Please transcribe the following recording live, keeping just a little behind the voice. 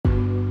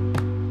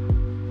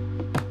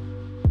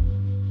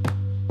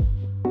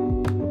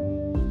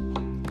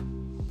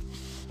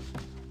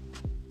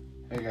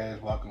Hey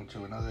guys, welcome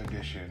to another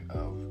edition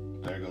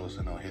of There Goes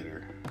the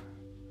No-Hitter.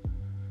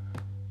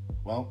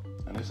 Well,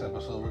 in this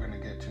episode we're going to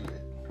get to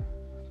it.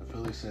 The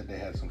Phillies said they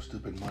had some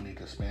stupid money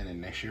to spend,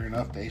 and sure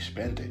enough, they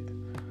spent it.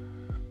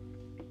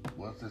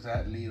 What does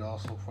that lead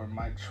also for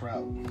Mike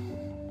Trout?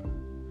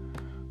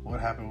 What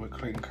happened with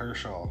Clayton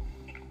Kershaw?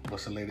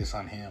 What's the latest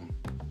on him?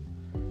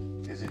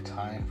 Is it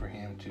time for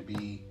him to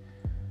be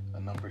a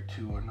number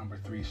 2 or number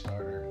 3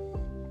 starter?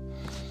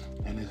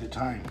 And is it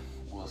time?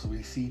 Will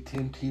we see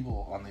Tim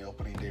Tebow on the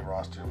opening day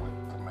roster with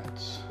the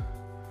Mets?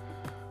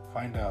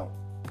 Find out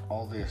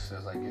all this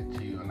as I get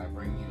to you and I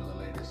bring you the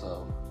latest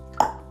of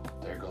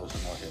There Goes the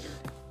No-Hitter.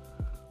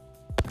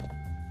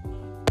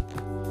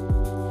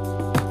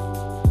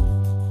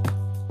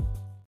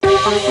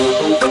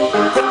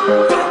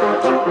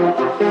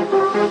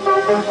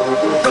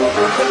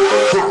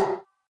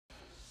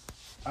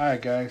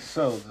 Alright guys,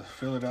 so the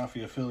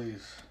Philadelphia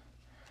Phillies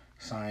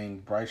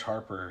signed Bryce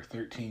Harper,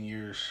 13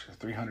 years,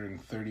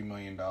 $330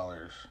 million,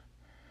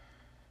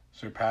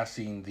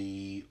 surpassing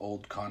the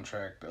old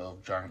contract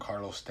of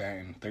Giancarlo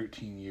Stanton,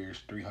 13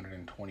 years,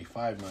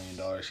 $325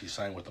 million he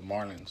signed with the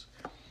Marlins.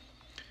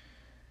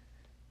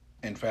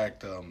 In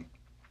fact,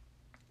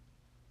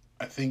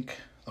 I think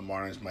the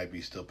Marlins might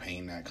be still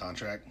paying that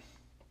contract.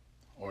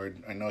 Or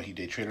I know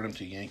they traded him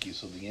to Yankees,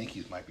 so the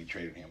Yankees might be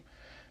trading him,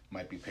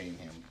 might be paying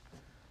him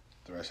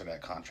the rest of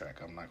that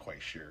contract. I'm not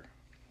quite sure.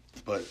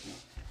 But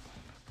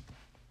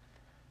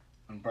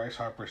when Bryce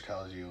Harper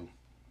tells you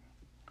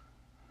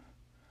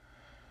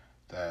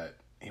that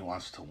he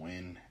wants to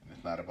win and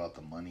it's not about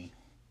the money,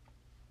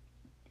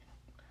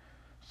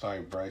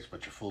 sorry Bryce,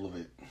 but you're full of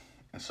it.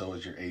 And so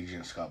is your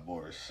agent, Scott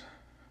Boras.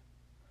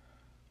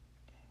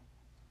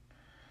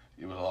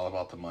 It was all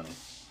about the money.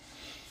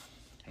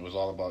 It was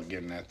all about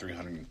getting that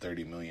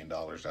 $330 million.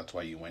 That's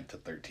why you went to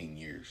 13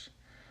 years.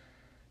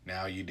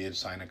 Now you did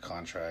sign a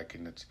contract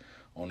and it's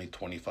only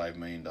 $25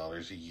 million a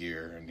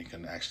year, and you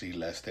can actually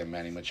less than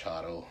Manny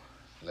Machado,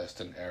 less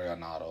than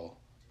Arenado.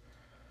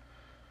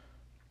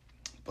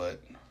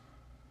 But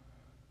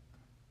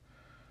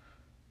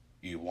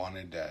you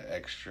wanted that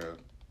extra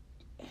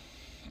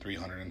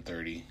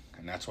 330,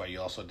 and that's why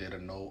you also did a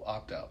no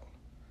opt-out.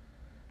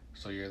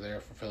 So you're there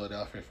for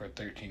Philadelphia for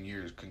 13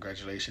 years.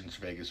 Congratulations,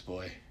 Vegas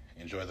boy.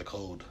 Enjoy the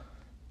cold.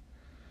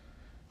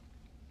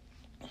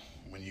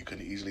 When you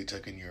could easily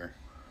taken your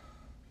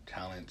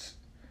talents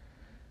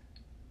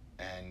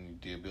and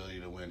the ability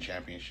to win a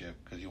championship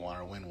because you want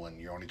to win one.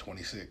 You're only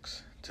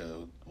 26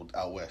 to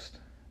out west.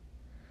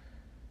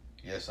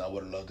 Yes, I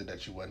would have loved it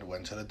that you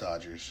went to the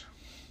Dodgers,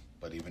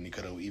 but even you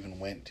could have even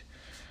went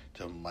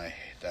to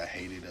that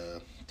hated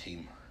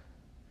team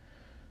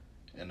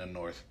in the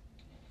North,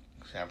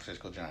 San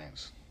Francisco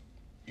Giants.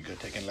 You could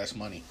have taken less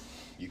money.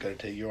 You could have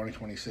taken. You're only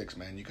 26,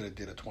 man. You could have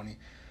did a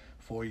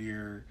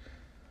 24-year,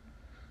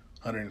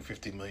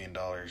 $150 million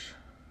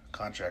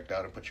contract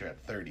out and put you at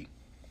 30.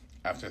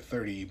 After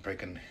 30,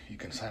 you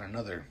can sign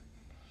another.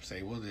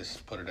 Say, we'll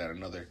just put it at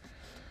another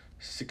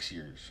 6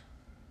 years.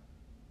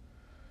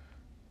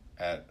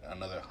 At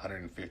another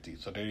 150.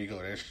 So there you go.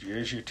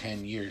 There's your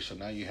 10 years. So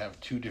now you have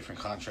 2 different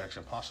contracts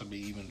and possibly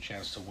even a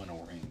chance to win a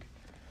ring.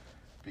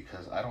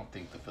 Because I don't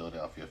think the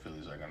Philadelphia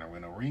Phillies are going to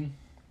win a ring.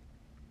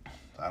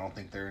 I don't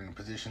think they're in a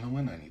position to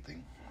win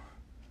anything.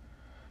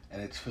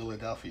 And it's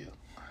Philadelphia.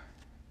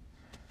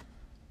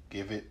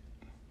 Give it.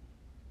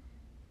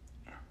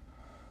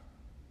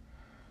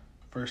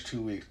 First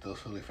 2 weeks, those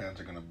Philly fans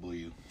are going to boo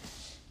you.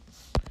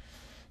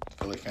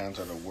 Philly fans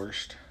are the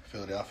worst.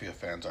 Philadelphia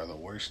fans are the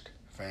worst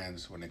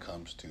fans when it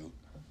comes to,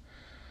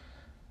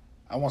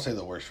 I won't say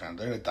the worst fans.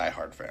 They're the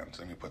diehard fans.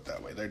 Let me put it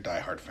that way. They're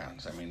diehard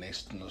fans. I mean, they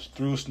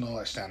threw snow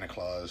at Santa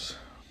Claus.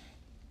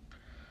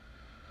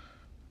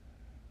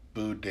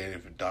 Booed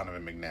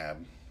Donovan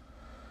McNabb.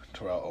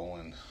 Terrell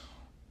Owens.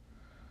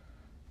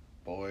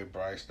 Boy,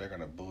 Bryce, they're going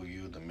to boo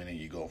you the minute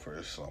you go for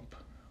a slump.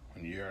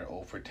 When you're an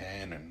 0 for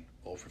 10 and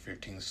 0 for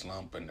 15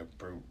 slump and the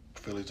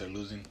Phillies are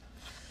losing,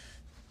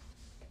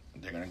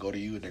 they're going to go to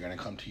you. They're going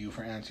to come to you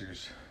for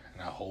answers.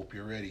 And I hope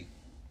you're ready.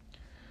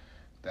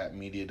 That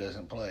media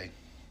doesn't play.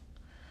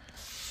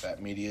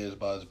 That media is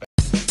about as bad.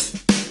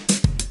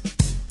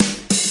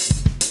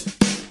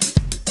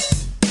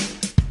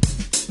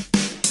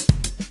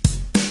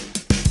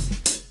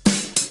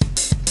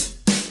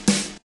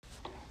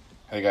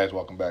 Hey guys,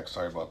 welcome back.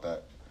 Sorry about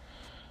that.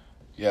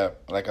 Yeah,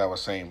 like I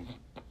was saying,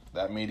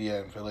 that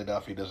media in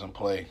Philadelphia doesn't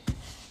play.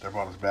 They're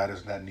about as bad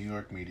as that New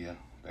York media.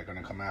 They're going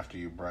to come after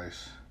you,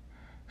 Bryce.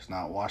 It's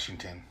not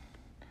Washington.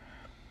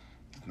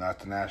 It's not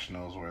the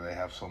Nationals where they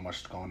have so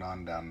much going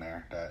on down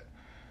there that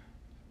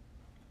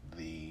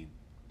the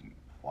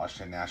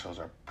Washington Nationals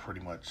are pretty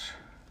much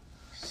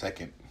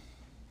second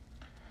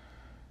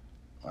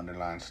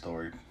underlying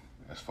story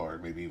as far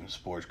as maybe even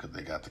sports, because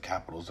they got the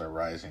Capitals are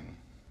rising.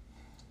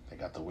 They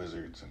got the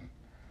Wizards, and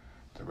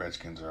the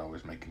Redskins are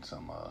always making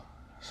some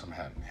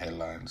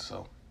headlines.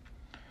 So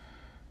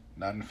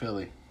not in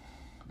Philly.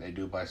 They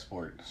do by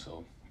sport.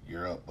 So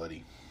you're up,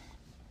 buddy.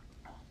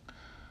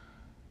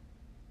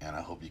 And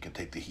I hope you can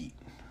take the heat.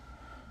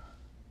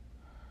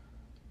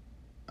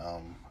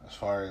 As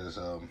far as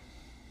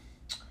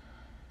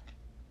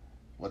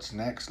what's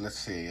next, let's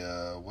see.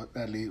 What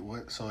that leave?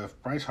 What? So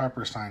if Bryce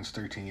Harper signs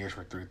 13 years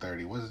for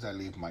 330, what does that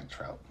leave Mike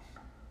Trout?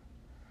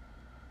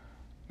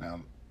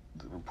 Now,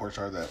 the reports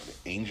are that the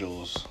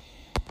Angels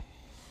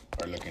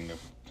are looking to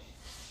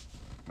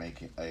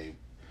make a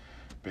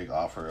big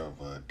offer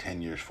of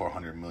 10 years,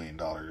 $400 million.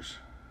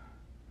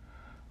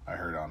 I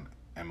heard on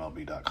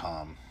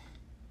MLB.com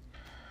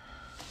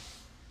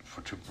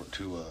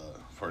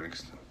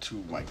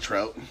to Mike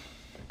Trout,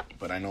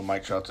 but I know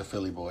Mike Trout's a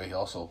Philly boy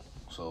also.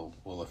 So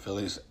will the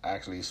Phillies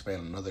actually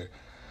spend another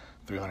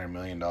 $300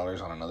 million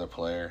on another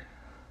player?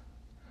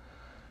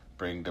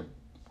 Bring the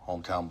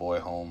hometown boy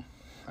home.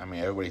 I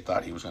mean, everybody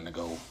thought he was going to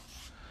go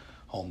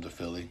home to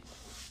Philly.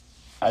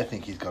 I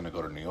think he's going to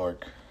go to New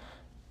York,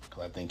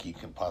 because I think he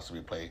can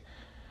possibly play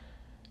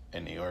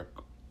in New York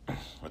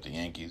with the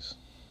Yankees.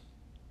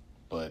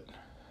 But,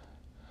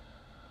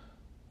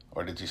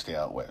 or did he stay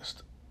out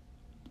west?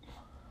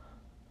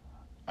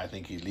 I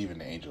think he's leaving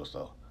the Angels,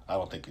 though. I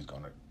don't think he's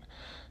going to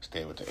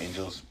stay with the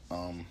Angels.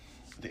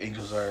 The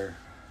Angels are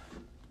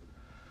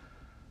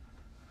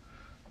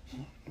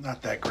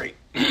not that great.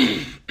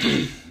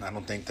 I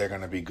don't think they're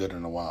going to be good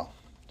in a while.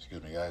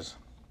 Excuse me, guys.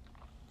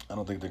 I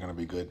don't think they're going to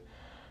be good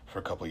for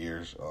a couple of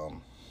years.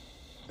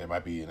 They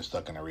might be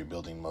stuck in a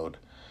rebuilding mode.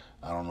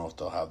 I don't know if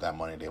they'll have that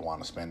money. They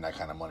want to spend that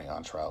kind of money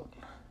on Trout.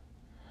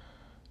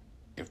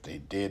 If they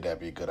did, that'd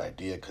be a good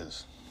idea,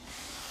 because,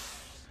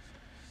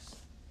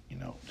 you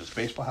know, does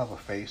baseball have a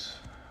face?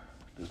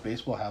 Does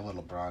baseball have a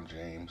LeBron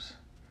James?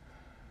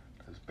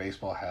 Does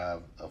baseball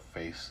have a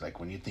face? Like,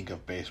 when you think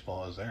of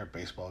baseball, is there a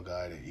baseball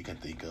guy that you can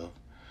think of?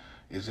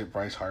 Is it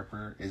Bryce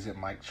Harper? Is it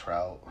Mike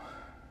Trout?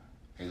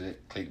 Is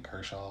it Clayton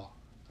Kershaw?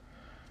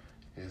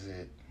 Is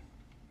it,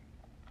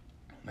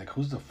 like,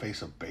 who's the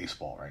face of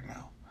baseball right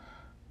now?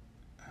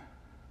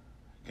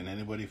 Can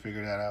anybody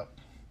figure that out?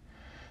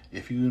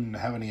 If you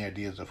have any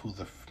ideas of who's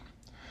the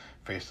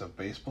face of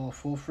baseball,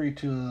 feel free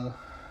to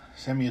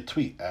send me a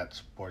tweet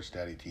at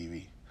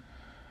SportsDaddyTV.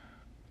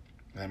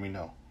 Let me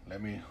know.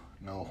 Let me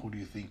know, who do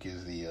you think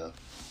is the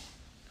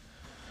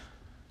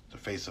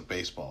face of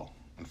baseball.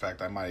 In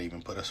fact, I might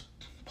even put a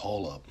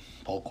poll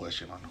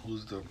question on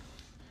who's the,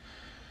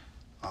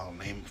 I'll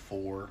name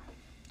four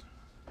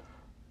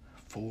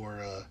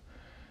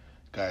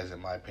guys, in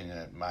my opinion,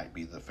 that might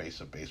be the face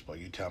of baseball.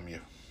 You tell me,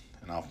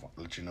 and I'll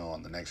let you know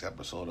on the next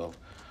episode of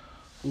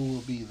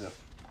who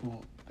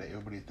that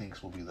everybody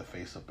thinks will be the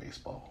face of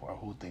baseball, or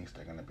who thinks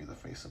they're going to be the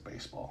face of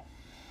baseball.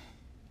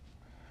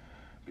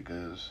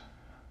 Because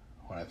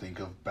when I think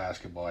of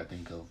basketball, I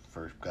think of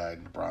first guy,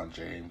 LeBron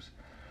James.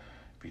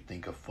 If you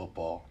think of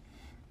football,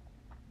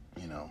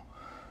 you know,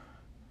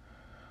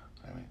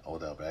 I mean,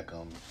 Odell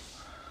Beckham.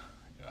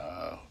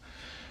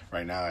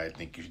 Right now, I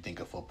think if you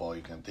think of football,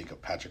 you can think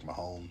of Patrick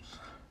Mahomes,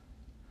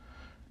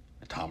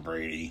 Tom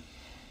Brady.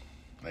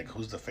 Like,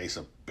 who's the face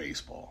of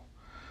baseball?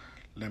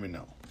 Let me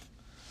know.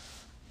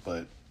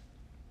 But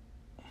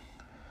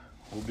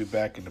we'll be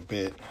back in a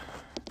bit,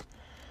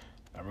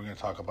 and we're going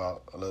to talk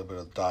about a little bit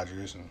of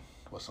Dodgers and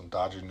what some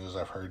Dodger news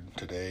I've heard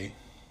today.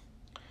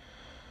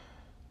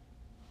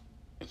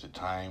 Is it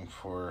time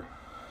for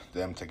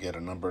them to get a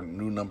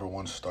new number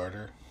one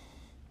starter?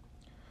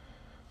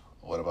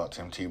 What about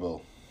Tim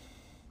Tebow?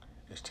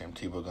 Is Tim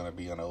Tebow going to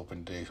be on an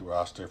open day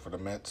roster for the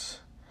Mets?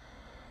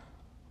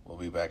 We'll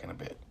be back in a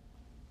bit.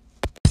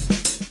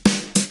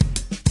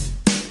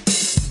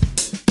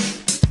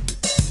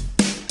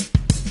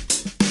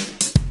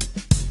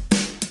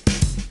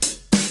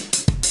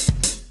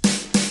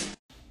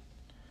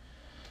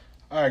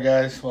 All right,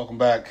 guys, welcome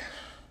back.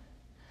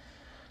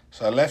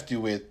 So I left you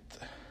with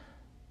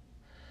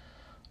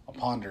a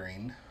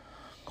pondering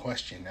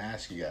question to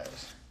ask you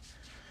guys.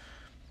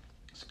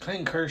 Is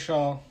Clayton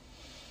Kershaw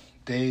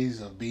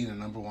days of being a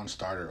number one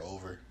starter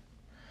over?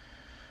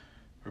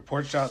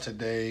 Reports out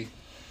today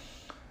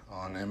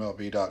on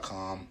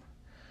MLB.com,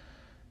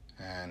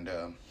 and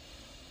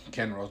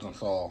Ken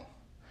Rosenthal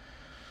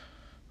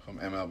from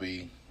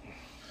MLB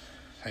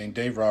saying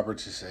Dave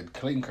Roberts has said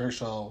Clayton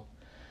Kershaw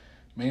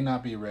may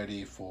not be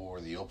ready for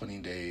the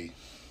opening day,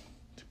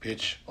 to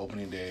pitch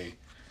opening day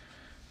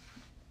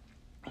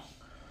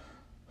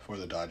for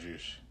the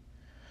Dodgers.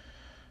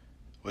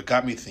 What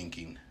got me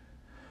thinking,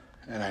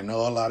 and I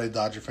know a lot of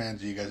Dodger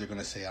fans, you guys are going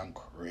to say I'm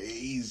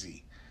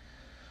crazy,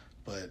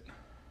 but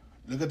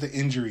look at the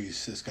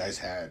injuries this guy's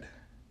had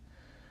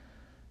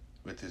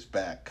with his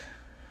back,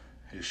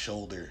 his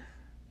shoulder,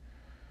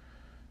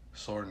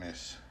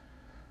 soreness,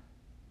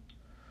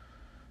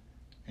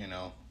 you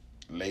know,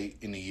 late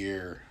in the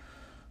year.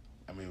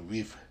 I mean,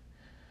 we've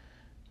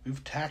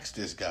taxed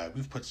this guy.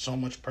 We've put so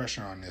much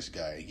pressure on this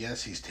guy.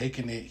 Yes, he's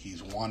taken it.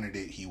 He's wanted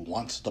it. He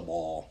wants the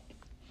ball.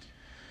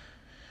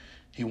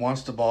 He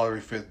wants the ball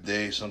every fifth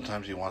day.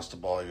 Sometimes he wants the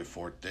ball every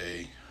fourth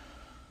day.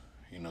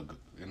 You know,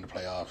 in the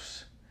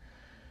playoffs,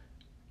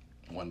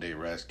 one day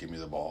rest, give me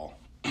the ball.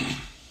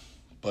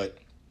 But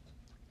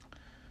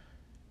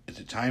is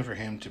it time for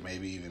him to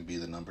maybe even be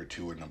the number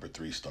 2 or number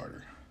 3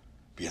 starter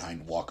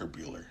behind Walker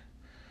Buehler?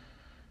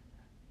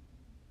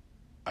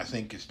 I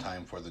think it's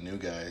time for the new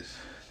guys,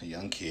 the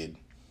young kid,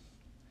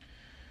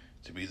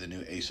 to be the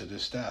new ace of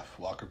this staff.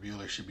 Walker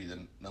Buehler should be the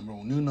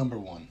new number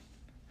one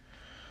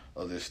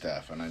of this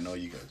staff. And I know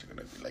you guys are going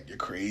to be like, you're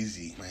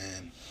crazy,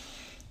 man.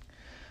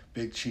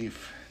 Big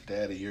Chief,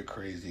 Daddy, you're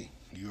crazy.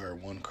 You are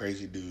one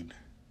crazy dude.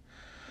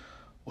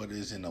 What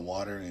is in the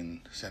water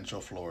in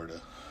Central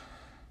Florida?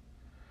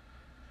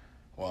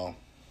 Well,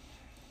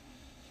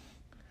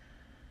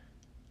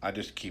 I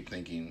just keep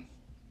thinking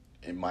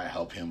it might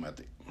help him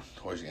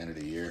towards the end of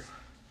the year.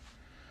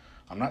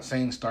 I'm not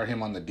saying start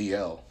him on the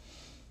DL.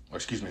 Or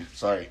excuse me,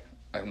 sorry.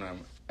 I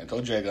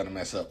told you I got to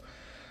mess up.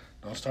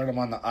 Don't start him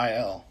on the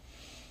IL.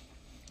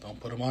 Don't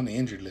put him on the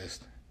injured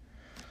list.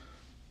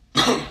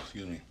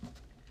 Excuse me.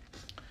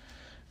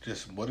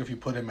 Just what if you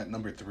put him at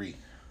number 3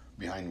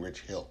 behind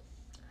Rich Hill?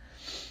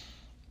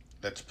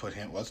 Let's put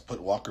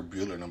Walker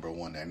Buehler number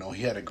 1. I know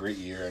he had a great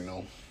year.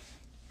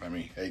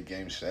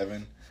 Game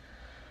 7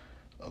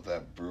 of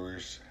that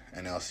Brewers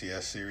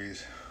NLCS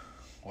series.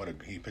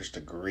 He pitched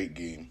a great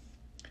game.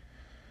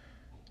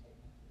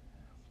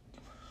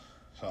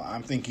 So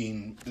I'm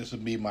thinking this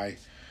would be my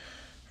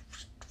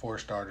 4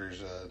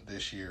 starters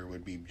this year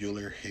would be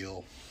Buehler,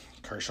 Hill,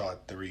 Kershaw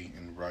at 3,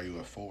 and Ryu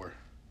at 4.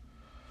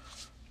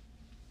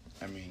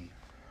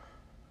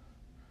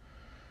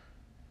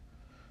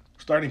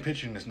 Starting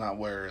pitching is not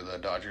where the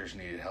Dodgers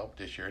needed help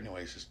this year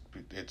anyways.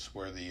 It's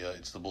where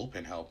it's the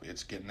bullpen help.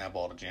 It's getting that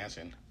ball to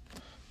Jansen.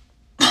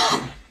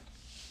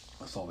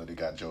 That's all that they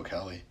got Joe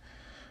Kelly.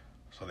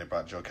 So they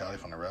brought Joe Kelly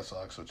from the Red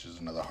Sox, which is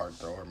another hard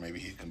thrower. Maybe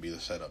he can be the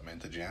setup man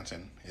to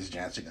Jansen. Is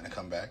Jansen going to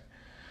come back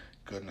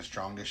good and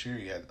strong this year?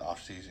 He had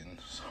off-season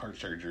heart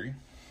surgery.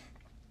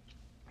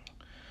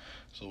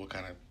 So what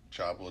kind of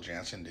job will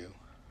Jansen do?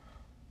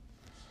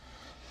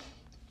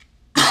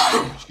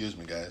 Excuse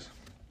me, guys.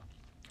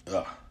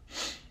 Ugh.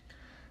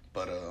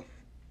 But,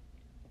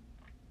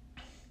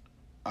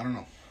 I don't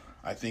know.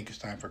 I think it's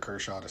time for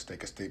Kershaw to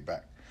take a step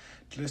back.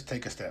 Just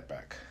take a step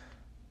back.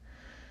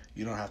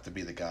 You don't have to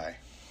be the guy.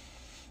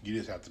 You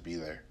just have to be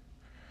there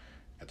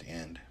at the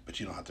end. But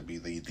you don't have to be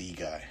the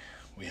guy.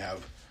 They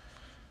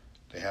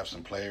have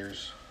some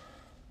players.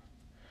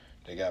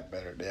 They got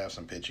better. They have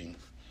some pitching.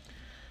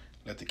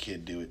 Let the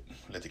kid do it.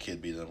 Let the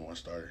kid be the number 1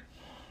 starter.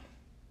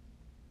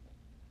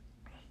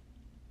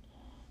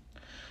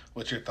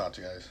 What's your thoughts,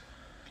 guys?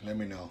 Let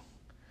me know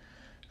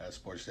at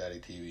Sports Daddy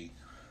TV.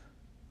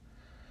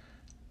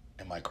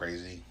 Am I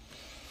crazy?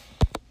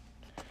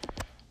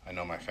 I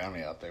know my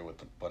family out there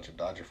with a bunch of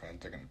Dodger fans,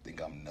 they're going to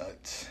think I'm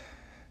nuts.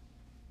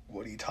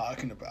 What are you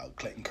talking about?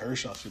 Clayton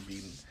Kershaw should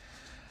be...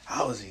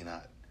 How is he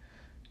not?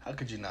 How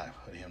could you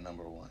not put him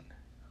number 1?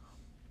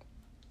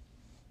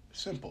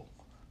 Simple.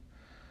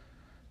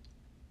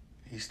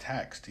 He's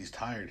taxed. He's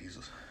tired.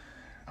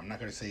 I'm not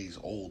going to say he's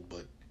old,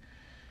 but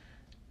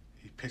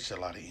he pitched a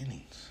lot of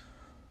innings.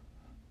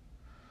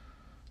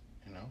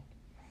 You know?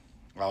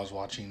 I was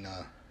watching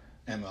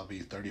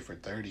MLB 30 for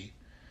 30,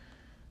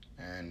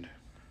 and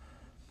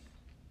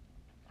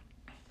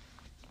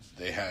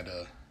they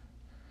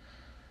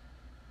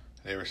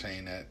were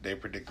saying that they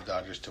predict the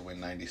Dodgers to win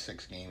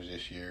 96 games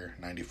this year,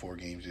 94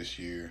 games this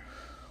year,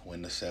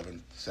 win the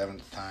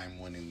seventh time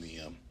winning the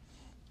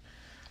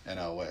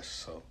NL West.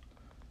 So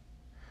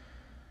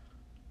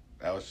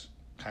that was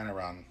kind of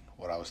around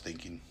what I was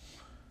thinking.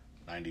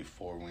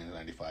 94 wins,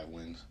 95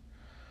 wins.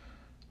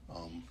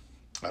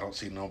 I don't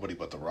see nobody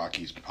but the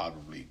Rockies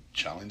probably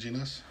challenging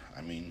us.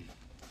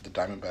 The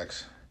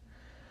Diamondbacks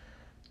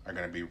are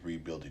going to be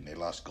rebuilding. They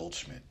lost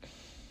Goldschmidt.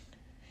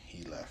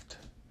 He left.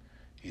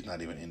 He's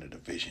not even in the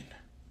division.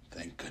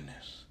 Thank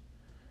goodness.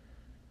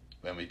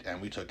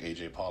 And we took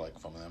A.J. Pollock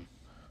from them,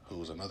 who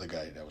was another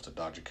guy that was a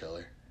Dodger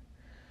killer.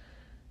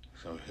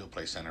 So he'll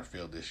play center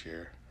field this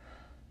year.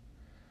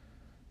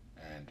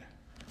 And,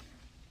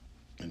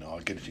 I'll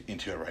get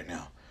into it right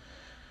now.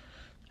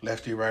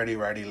 Lefty, righty,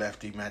 righty,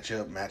 lefty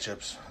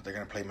matchups. They're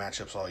going to play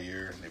matchups all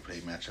year. They play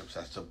matchups.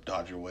 That's the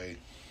Dodger way.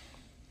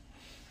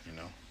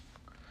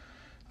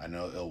 I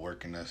know it'll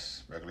work in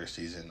this regular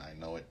season. I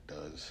know it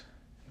does.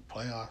 In the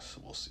playoffs,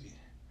 we'll see.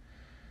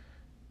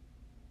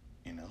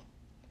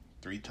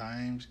 3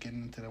 times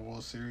getting into the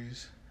World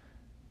Series.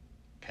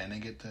 Can they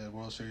get to the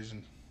World Series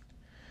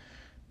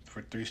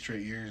for 3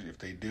 straight years? If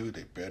they do,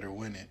 they better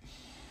win it.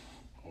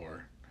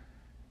 Or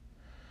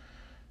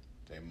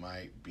they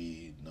might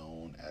be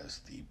known as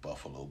the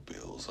Buffalo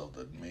Bills of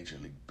the Major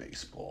League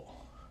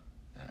Baseball.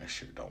 And I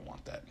sure don't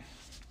want that.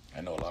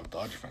 I know a lot of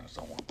Dodger fans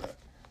don't want that.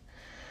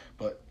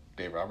 But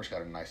Dave Roberts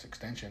got a nice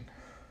extension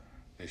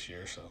this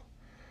year, so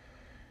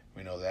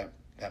we know that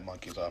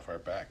monkey's off our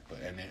back.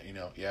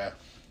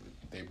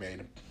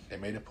 They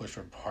made a push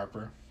for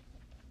Harper.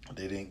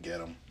 They didn't get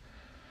him.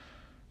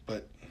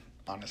 But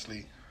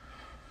honestly,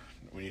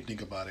 when you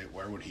think about it,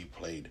 where would he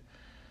played?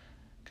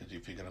 Because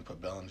if you're going to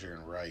put Bellinger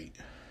in right,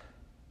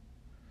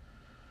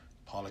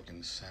 Pollock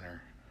in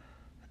center,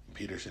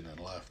 Peterson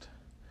in left,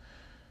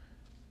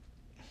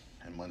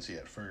 and Muncy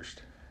at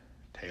first,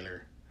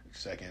 Taylor at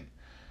second,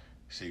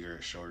 Seager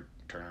at short,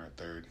 Turner at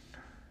third,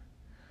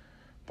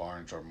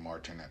 Barnes or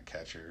Martin at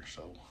catcher.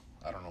 So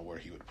I don't know where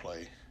he would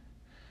play.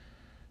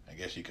 I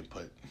guess you could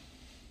put,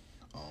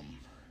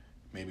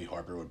 maybe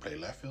Harper would play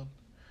left field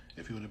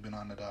if he would have been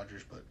on the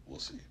Dodgers, but we'll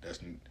see.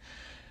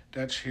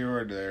 That's here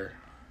or there.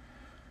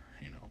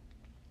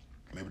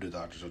 Maybe the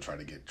Dodgers will try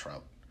to get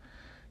Trout.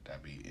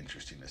 That'd be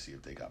interesting to see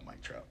if they got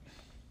Mike Trout.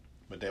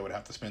 But they would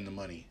have to spend the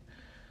money.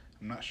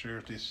 I'm not sure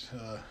if this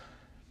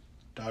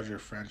Dodger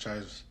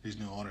franchise, these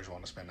new owners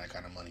want to spend that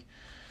kind of money.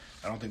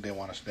 I don't think they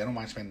want to. They don't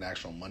mind spending the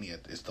actual money.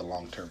 It's the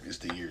long term. It's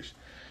the years.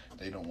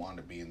 They don't want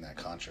to be in that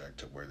contract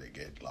to where they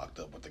get locked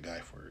up with the guy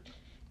for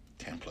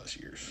 10 plus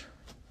years.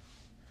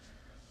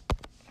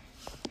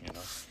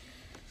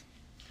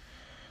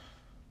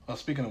 Well,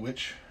 speaking of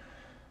which,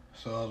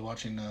 so I was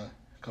watching a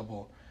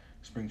couple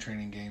spring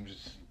training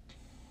games.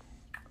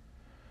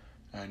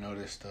 I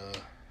noticed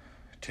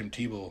Tim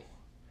Tebow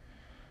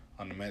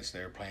on the Mets.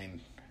 They were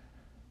playing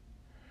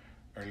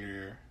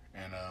earlier,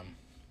 and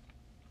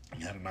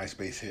he had a nice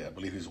base hit. I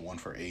believe he's 1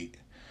 for 8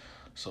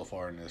 so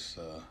far in this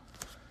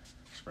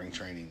spring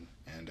training.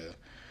 And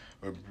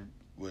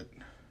what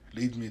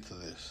leads me to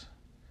this: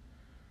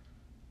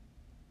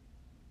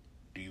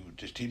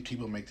 does Tim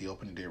Tebow make the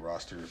opening day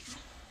roster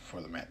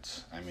for the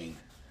Mets? I mean,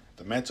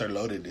 the Mets are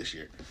loaded this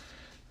year.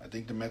 I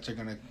think the Mets are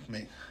gonna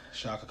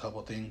shock a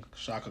couple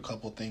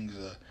things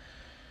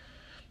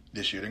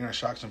this year. They're gonna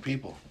shock some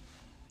people.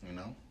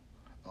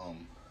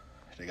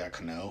 They got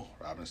Cano,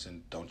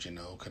 Robinson. Don't you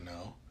know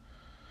Cano?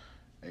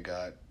 They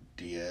got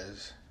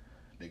Diaz.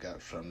 They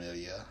got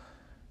Familia.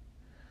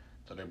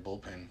 So their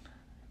bullpen,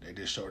 they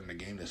just shortened the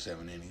game to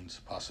 7 innings,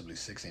 possibly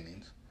 6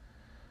 innings.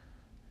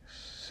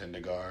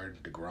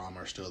 Syndergaard, DeGrom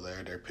are still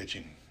there. They're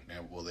pitching.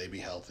 Now, will they be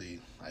healthy?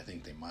 I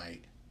think they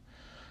might.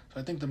 So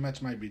I think the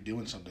Mets might be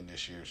doing something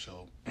this year.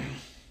 So,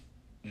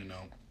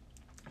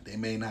 they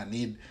may not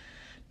need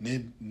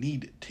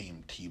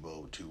Tim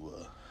Tebow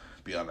to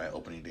be on that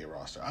opening day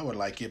roster. I would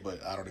like it,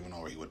 but I don't even know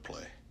where he would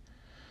play.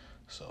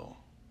 So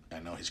I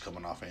know he's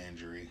coming off an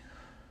injury.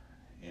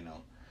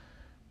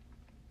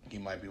 He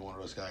might be one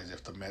of those guys.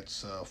 If the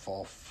Mets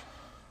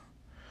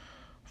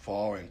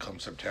fall and come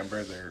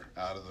September, they're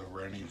out of the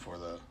running for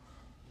the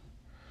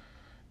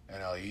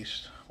NL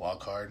East wild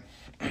card.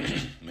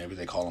 Maybe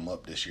they call him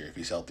up this year if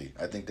he's healthy.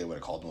 I think they would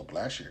have called him up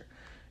last year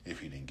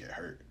if he didn't get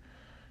hurt.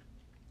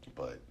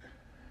 But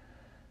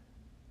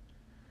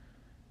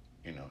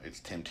it's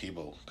Tim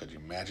Tebow. Could you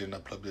imagine the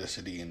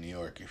publicity in New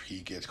York if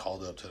he gets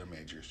called up to the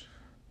majors?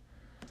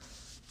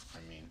 I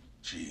mean,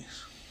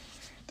 jeez,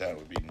 that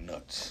would be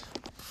nuts.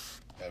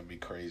 That would be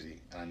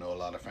crazy. And I know a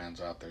lot of fans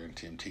out there and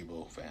Tim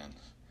Tebow fans,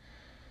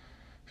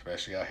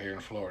 especially out here in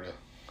Florida,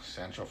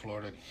 Central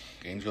Florida.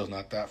 Gainesville's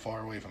not that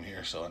far away from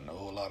here, so I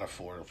know a lot of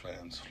Florida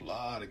fans, a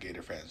lot of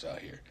Gator fans out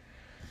here,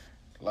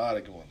 a lot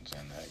of good ones.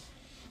 And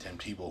Tim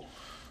Tebow,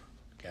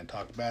 can't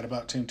talk bad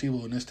about Tim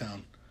Tebow in this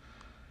town.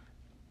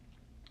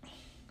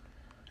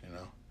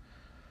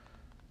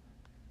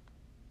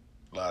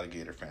 A lot of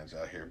Gator fans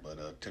out here,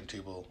 but Tim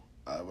Tebow,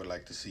 I would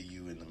like to see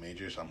you in the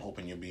majors. I'm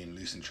hoping you'll be at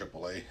least in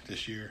AAA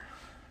this year.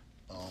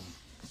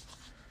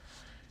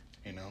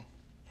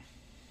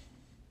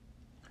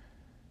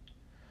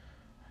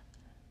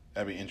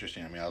 That'd be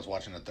interesting. I mean, I was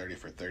watching the 30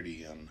 for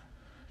 30 on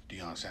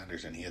Deion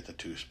Sanders, and he had the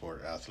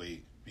 2-sport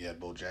athlete. You had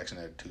Bo Jackson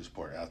had a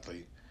 2-sport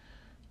athlete.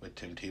 Would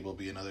Tim Tebow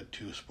be another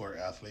 2-sport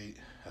athlete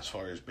as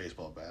far as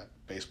baseball,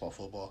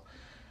 football?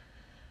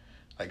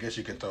 I guess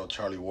you can throw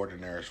Charlie Ward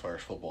in there as far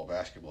as football,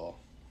 basketball.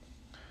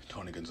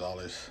 Tony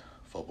Gonzalez,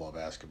 football,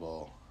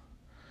 basketball.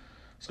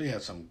 So you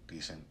had some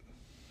decent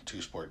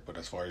 2-sport, but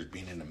as far as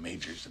being in the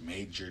majors, the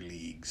major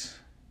leagues,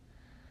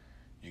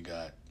 you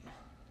got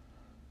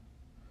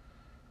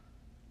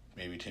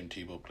maybe Tim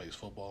Tebow plays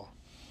football.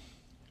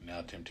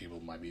 Now Tim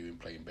Tebow might be even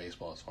playing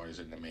baseball as far as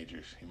in the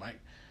majors. He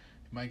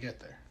might get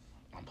there.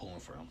 I'm pulling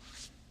for him.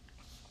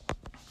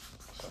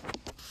 So,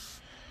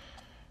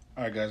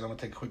 all right, guys, I'm going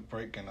to take a quick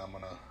break, and I'm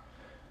going to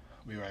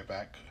be right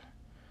back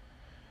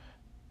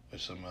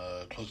with some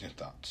closing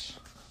thoughts.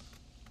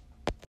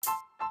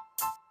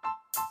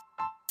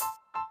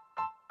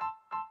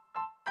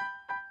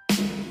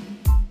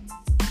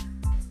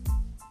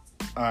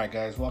 All right,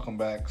 guys, welcome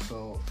back.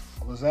 So,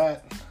 I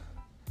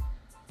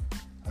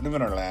live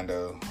in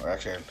Orlando, or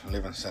actually I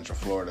live in Central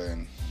Florida,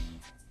 and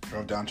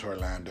drove down to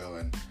Orlando,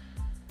 and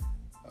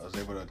I was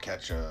able to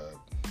catch a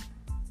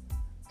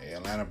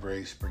Atlanta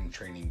Braves spring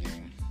training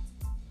game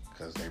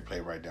because they play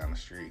right down the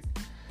street.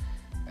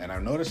 And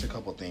I've noticed a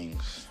couple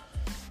things.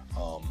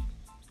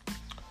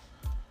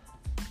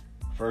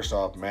 First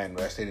off, man,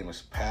 that stadium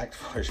was packed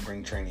for a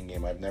spring training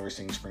game. I've never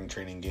seen spring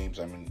training games.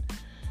 I mean,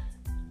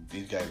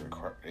 these guys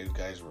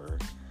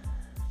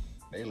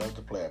they love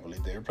to play. I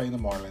believe they were playing the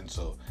Marlins,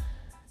 so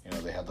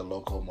they had the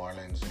local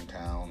Marlins in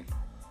town,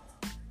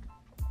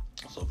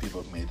 so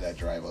people made that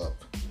drive up.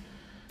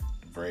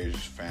 The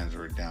Braves fans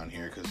were down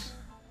here because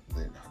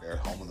they're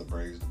home of the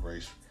Braves. The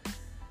Braves,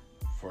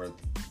 for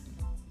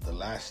the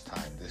last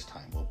time, this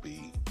time will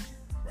be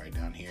right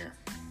down here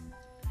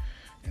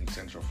in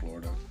Central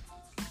Florida.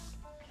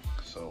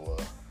 So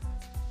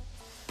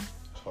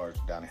as far as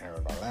down here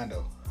in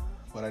Orlando,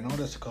 but I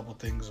noticed a couple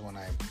things when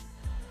I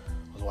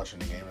was watching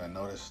the game and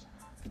I noticed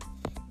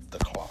the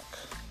clock.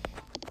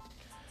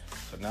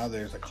 So now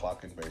there's a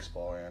clock in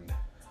baseball, and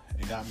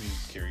it got me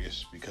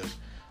curious because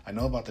I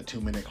know about the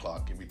 2-minute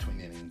clock in between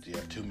innings. You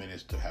have 2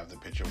 minutes to have the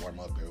pitcher warm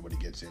up. Everybody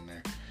gets in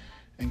there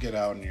and get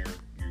out, and you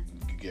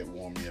get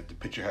warm. The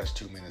pitcher has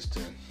 2 minutes to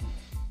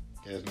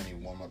get as many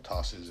warm up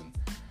tosses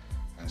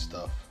and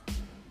stuff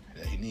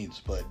that he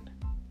needs. But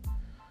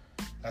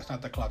that's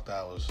not the clock that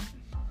I was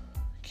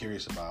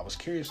curious about. I was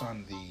curious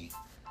on the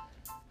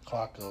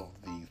clock of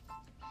the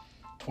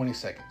 20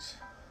 seconds.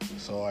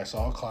 So I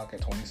saw a clock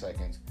at 20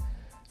 seconds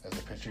as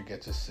the pitcher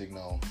gets his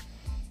signal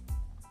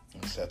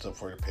and sets up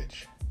for the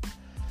pitch.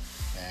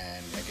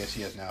 And I guess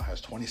he now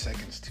has 20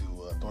 seconds to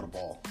throw the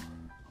ball.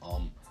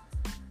 I'm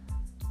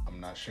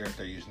not sure if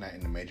they're using that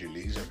in the major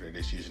leagues or if they're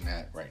just using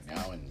that right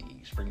now in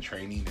the spring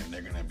training, and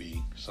they're going to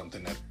be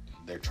something that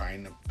they're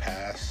trying to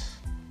pass.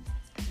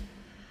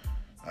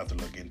 I have to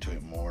look into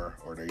it more,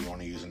 or they're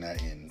only using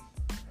that in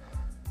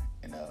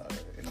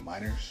the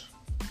minors.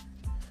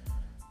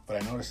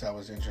 But I noticed that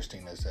was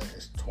interesting. Is that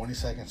it's 20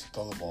 seconds to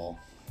throw the ball,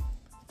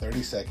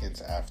 30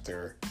 seconds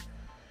after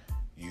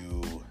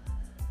you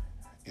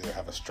either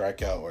have a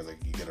strikeout or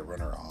you get a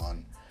runner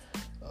on,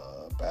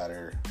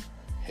 batter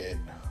hit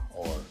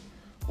or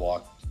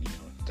walk.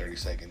 30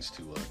 seconds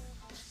to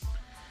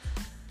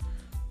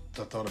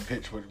throw the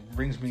pitch. What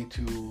brings me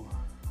to,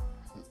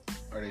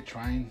 they're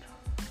trying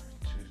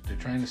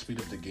to speed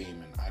up the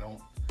game, and I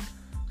don't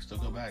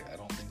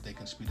think they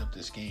can speed up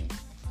this game.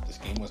 This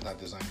game was not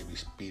designed to be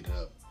speeded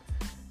up,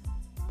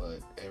 but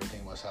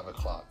everything must have a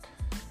clock.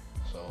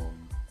 So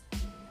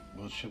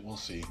we'll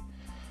see.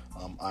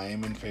 I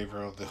am in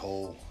favor of the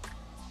whole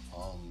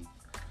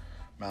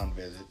mound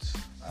visits.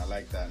 I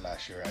liked that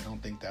last year. I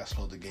don't think that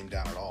slowed the game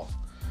down at all.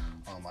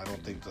 I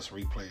don't think this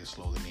replay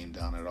slowed the game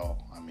down at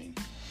all. I mean,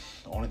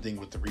 the only thing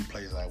with the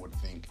replays I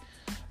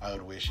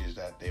would wish is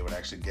that they would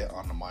actually get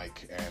on the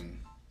mic and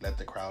let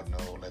the crowd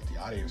know, let the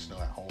audience know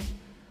at home,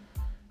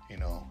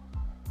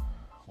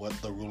 what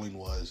the ruling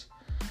was.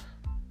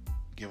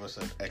 Give us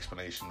an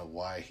explanation of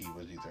why he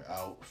was either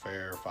out,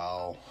 fair,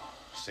 foul,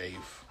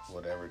 safe,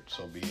 whatever,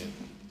 so be it.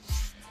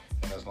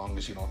 And as long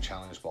as you don't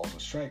challenge balls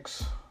and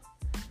strikes,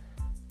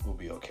 we'll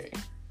be okay.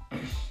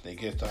 They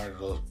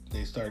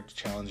start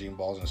challenging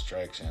balls and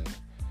strikes, and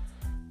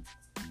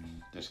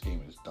this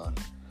game is done.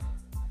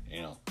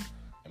 In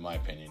my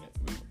opinion,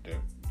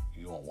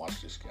 you won't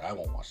watch this game. I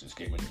won't watch this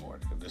game anymore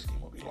because this game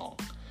will be long.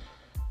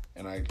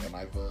 And I've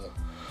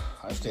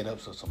stayed up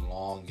for some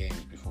long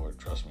games before.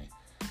 Trust me,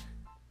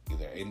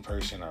 either in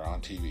person or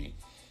on TV.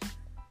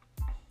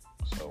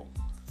 So,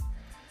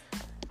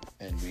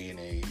 and being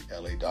a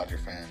LA Dodger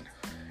fan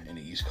in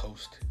the East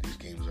Coast, these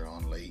games are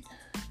on late,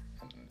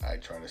 and I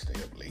try to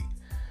stay up late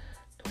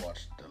to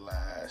watch the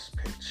last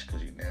pitch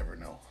because you never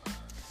know,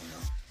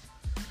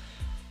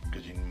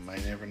 because you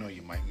might never know.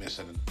 You might miss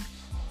a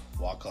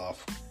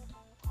walk-off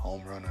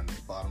home run on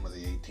the bottom of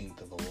the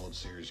 18th of a World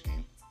Series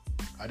game.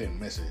 I didn't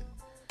miss it,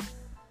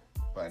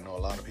 but I know a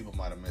lot of people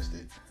might have missed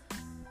it.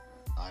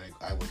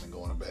 I wasn't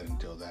going to bed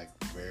until that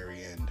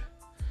very end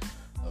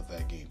of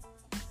that game.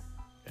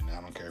 And I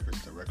don't care if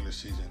it's the regular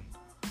season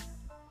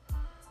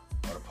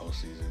or the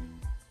postseason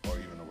or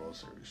even the World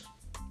Series.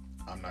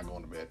 I'm not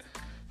going to bed.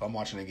 If I'm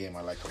watching a game,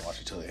 I like to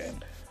watch it till the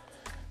end.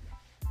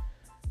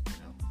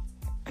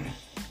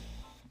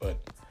 But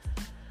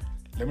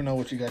let me know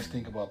what you guys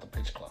think about the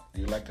pitch clock.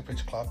 Do you like the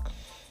pitch clock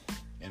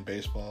in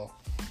baseball?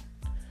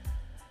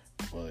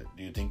 Well,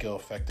 do you think it'll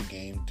affect the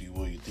game?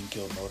 Will you think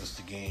you'll notice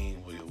the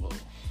game?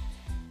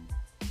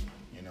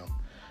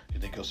 You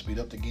think it'll speed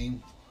up the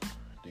game?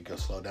 Think it'll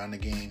slow down the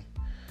game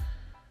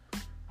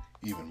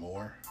even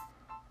more?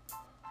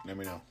 Let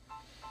me know.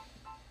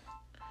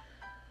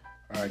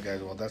 Alright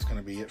guys, well that's going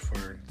to be it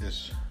for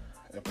this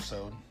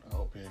episode. I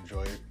hope you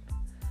enjoy it.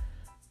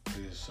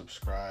 Please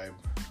subscribe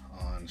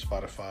on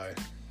Spotify.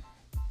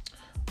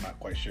 I'm not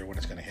quite sure when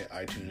it's going to hit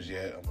iTunes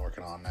yet. I'm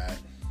working on that.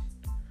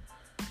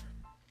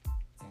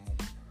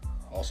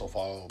 Also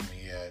follow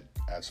me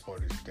at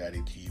Sports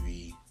Daddy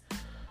TV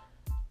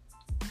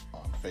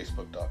on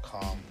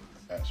Facebook.com,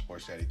 at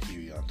Sports Daddy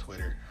TV on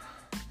Twitter.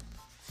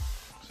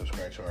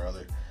 Subscribe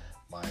to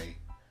my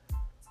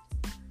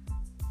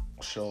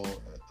show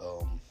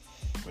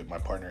with my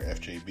partner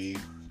FJB,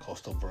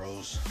 Coastal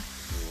Bros.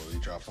 We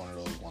drop one of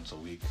those once a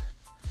week.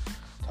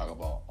 Talk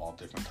about all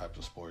different types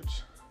of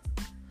sports.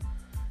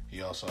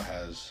 He also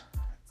has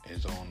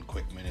his own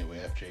Quick Minute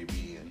with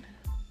FJB, and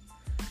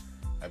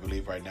I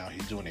believe right now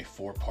he's doing a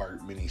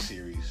 4-part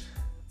mini-series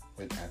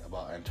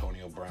about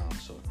Antonio Brown.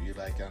 So if you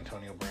like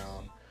Antonio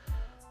Brown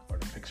or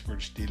the Pittsburgh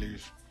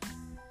Steelers,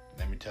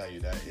 let me tell you,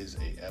 that is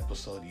a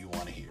episode you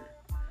want to hear.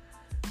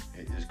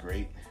 It is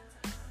great.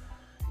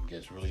 He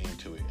gets really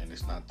into it, and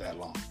it's not that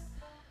long.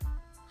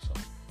 So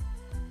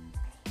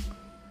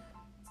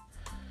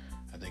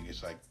I think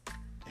it's like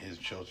his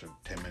shows are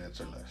 10 minutes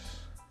or less.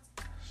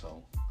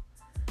 So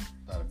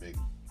not a big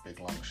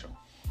long show.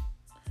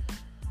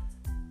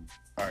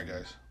 Alright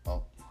guys,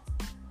 well,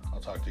 I'll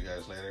talk to you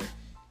guys later.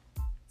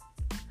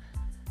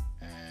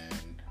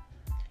 And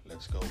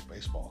let's go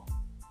baseball.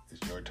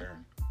 It's your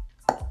turn.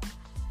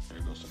 There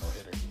goes to no